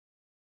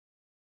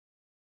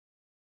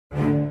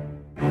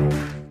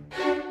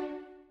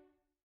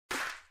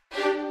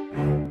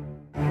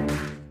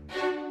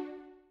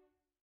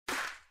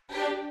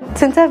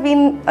Since I've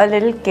been a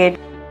little kid,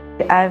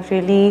 I've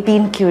really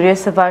been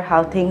curious about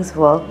how things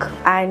work,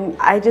 and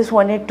I just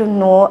wanted to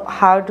know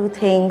how do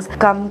things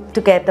come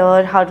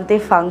together, how do they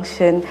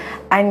function,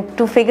 and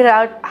to figure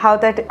out how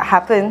that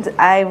happens,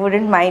 I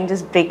wouldn't mind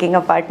just breaking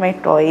apart my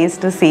toys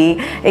to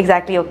see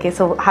exactly, okay,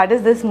 so how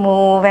does this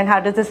move and how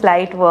does this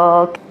light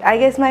work? I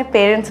guess my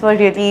parents were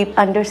really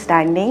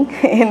understanding,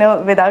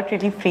 without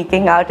really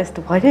freaking out as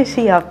to what is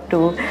she up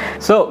to.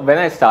 So when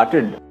I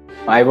started,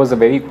 I was a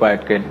very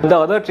quiet kid. The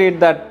other trait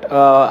that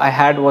I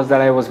had was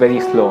that I was very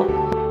slow.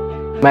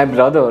 My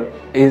brother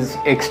is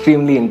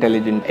extremely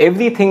intelligent.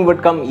 Everything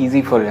would come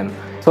easy for him.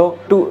 So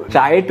to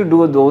try to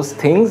do those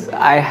things,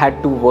 I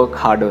had to work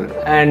harder.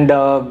 And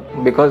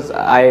because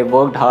I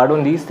worked hard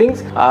on these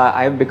things,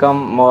 I've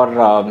become more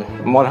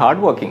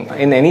hardworking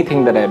in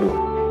anything that I do.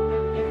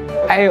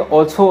 I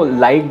also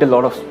liked a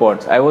lot of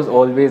sports. I was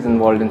always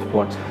involved in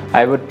sports.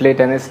 I would play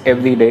tennis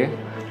every day.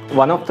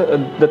 One of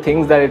the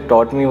things that it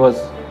taught me was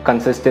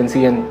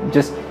consistency and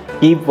just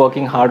keep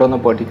working hard on a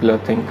particular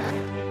thing.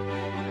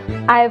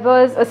 I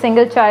was a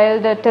single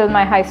child till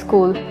my high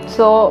school.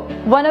 So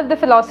one of the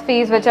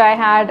philosophies which I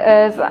had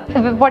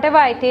is whatever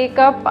I take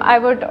up, I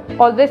would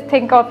always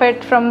think of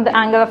it from the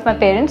angle of my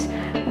parents.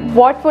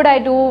 What would I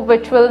do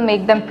which will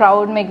make them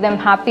proud, make them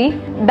happy?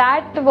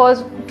 That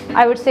was,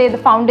 I would say, the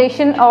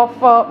foundation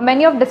of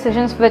many of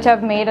decisions which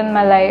I've made in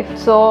my life.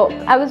 So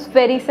I was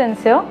very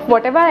sincere.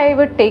 Whatever I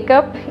would take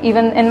up,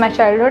 even in my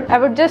childhood, I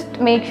would just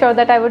make sure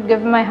that I would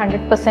give my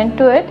 100%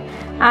 to it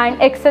and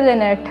excel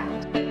in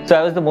it. So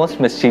I was the most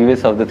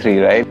mischievous of the three,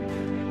 right?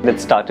 It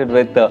started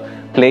with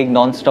playing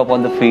non-stop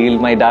on the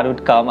field. My dad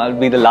would come, I would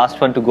be the last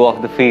one to go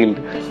off the field.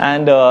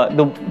 And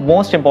the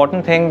most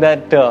important thing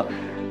that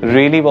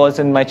really was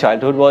in my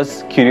childhood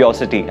was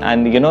curiosity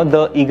and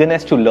the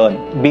eagerness to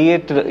learn, be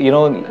it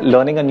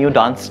learning a new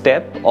dance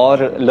step or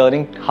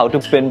learning how to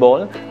spin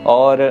ball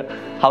or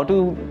how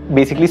to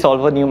basically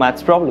solve a new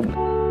maths problem.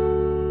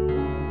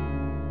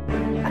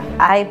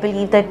 I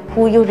believe that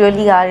who you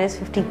really are is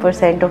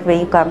 50% of where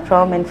you come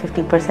from and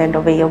 50%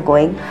 of where you're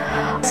going.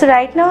 So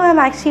right now I'm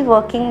actually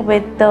working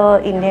with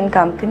the Indian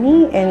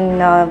company in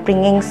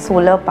bringing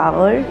solar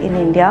power in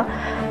India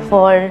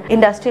for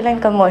industrial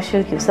and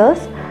commercial users.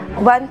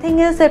 One thing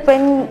is that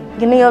when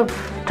you're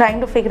trying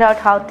to figure out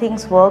how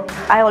things work,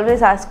 I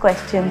always ask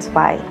questions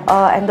why,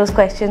 and those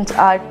questions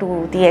are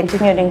to the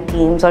engineering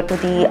teams or to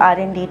the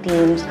R&D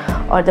teams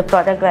or the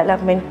product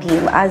development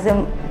team, as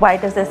in why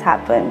does this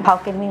happen? How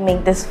can we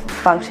make this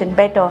function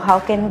better? How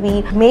can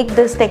we make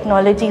this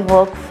technology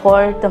work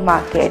for the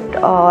market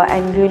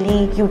and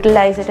really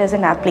utilize it as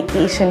an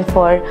application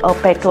for a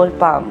petrol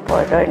pump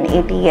or an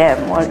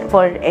ATM or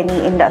for any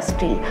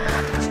industry?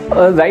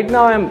 Right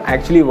now I'm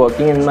actually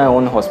working in my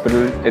own hospital.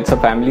 It's a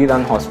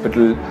family-run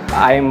hospital.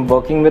 I'm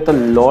working with a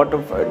lot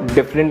of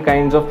different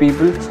kinds of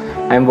people.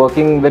 I'm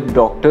working with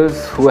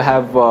doctors who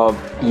have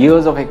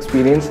years of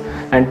experience,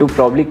 and to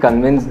probably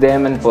convince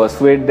them and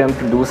persuade them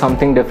to do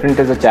something different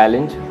is a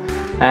challenge.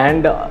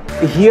 And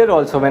here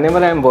also,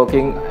 whenever I'm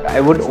working, I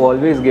would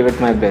always give it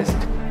my best.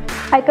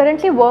 I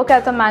currently work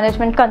as a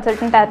management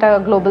consultant at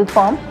a global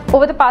firm.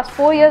 Over the past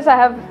 4 years, I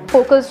have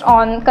focused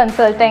on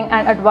consulting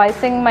and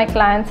advising my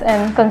clients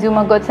in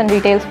consumer goods and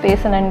retail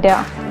space in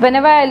India.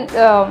 Whenever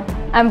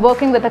I'm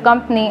working with a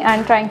company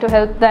and trying to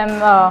help them,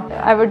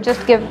 I would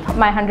just give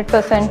my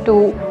 100%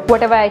 to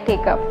whatever I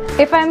take up.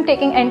 If I'm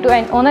taking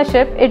end-to-end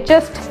ownership, it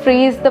just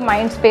frees the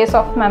mind space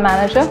of my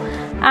manager,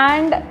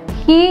 and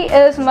he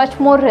is much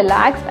more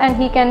relaxed and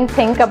he can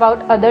think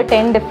about other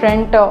 10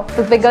 different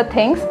bigger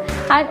things,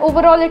 and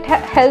overall it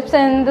helps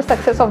in the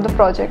success of the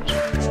project.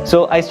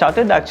 So I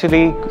started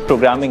actually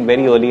programming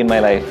very early in my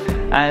life,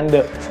 and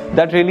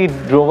that really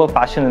drove a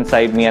passion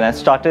inside me, and I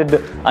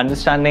started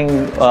understanding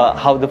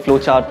how the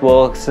flowchart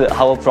works,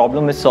 how a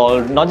problem is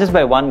solved, not just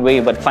by one way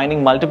but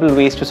finding multiple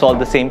ways to solve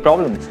the same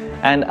problem.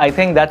 And I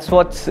think that's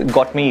what's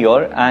got me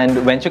here, and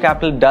venture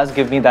capital does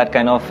give me that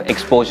kind of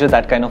exposure,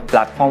 that kind of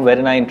platform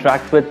wherein I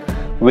interact with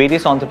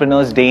various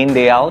entrepreneurs day in,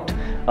 day out,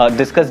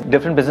 discuss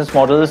different business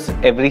models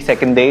every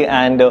second day,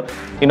 and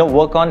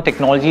work on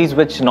technologies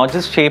which not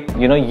just shape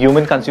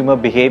human consumer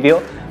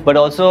behavior but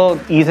also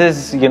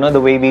eases the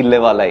way we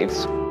live our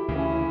lives.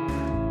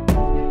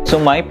 So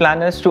my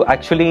plan is to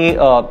actually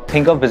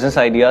think of business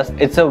ideas.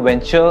 It's a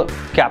venture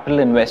capital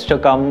investor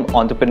come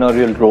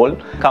entrepreneurial role.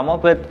 Come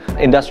up with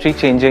industry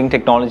changing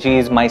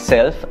technologies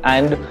myself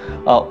and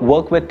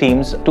work with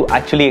teams to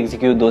actually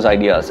execute those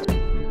ideas.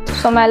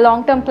 So my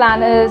long-term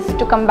plan is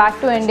to come back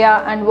to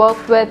India and work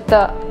with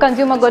the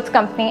consumer goods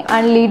company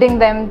and leading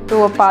them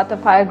to a path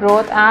of higher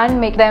growth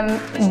and make them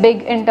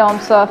big in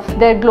terms of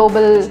their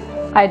global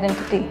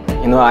identity.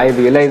 I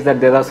realize that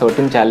there are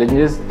certain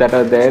challenges that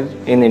are there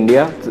in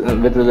India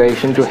with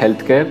relation to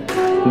healthcare.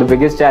 The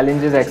biggest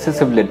challenge is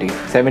accessibility.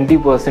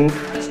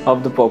 70%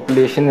 of the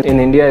population in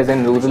India is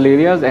in rural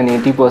areas and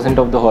 80%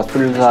 of the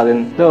hospitals are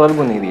in the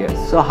urban areas.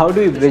 So how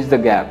do we bridge the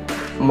gap?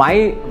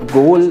 My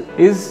goal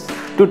is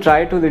to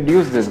try to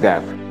reduce this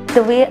gap.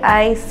 The way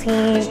I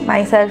see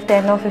myself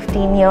 10 or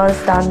 15 years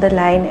down the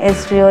line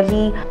is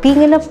really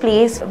being in a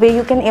place where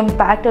you can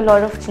impact a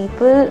lot of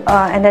people,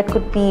 and that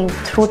could be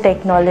through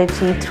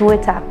technology, through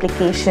its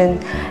application,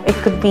 it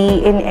could be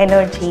in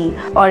energy,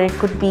 or it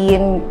could be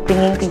in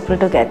bringing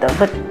people together.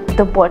 But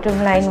the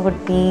bottom line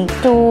would be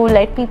to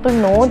let people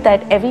know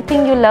that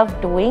everything you love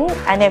doing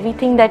and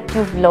everything that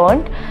you've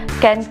learned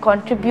can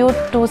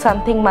contribute to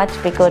something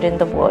much bigger in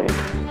the world.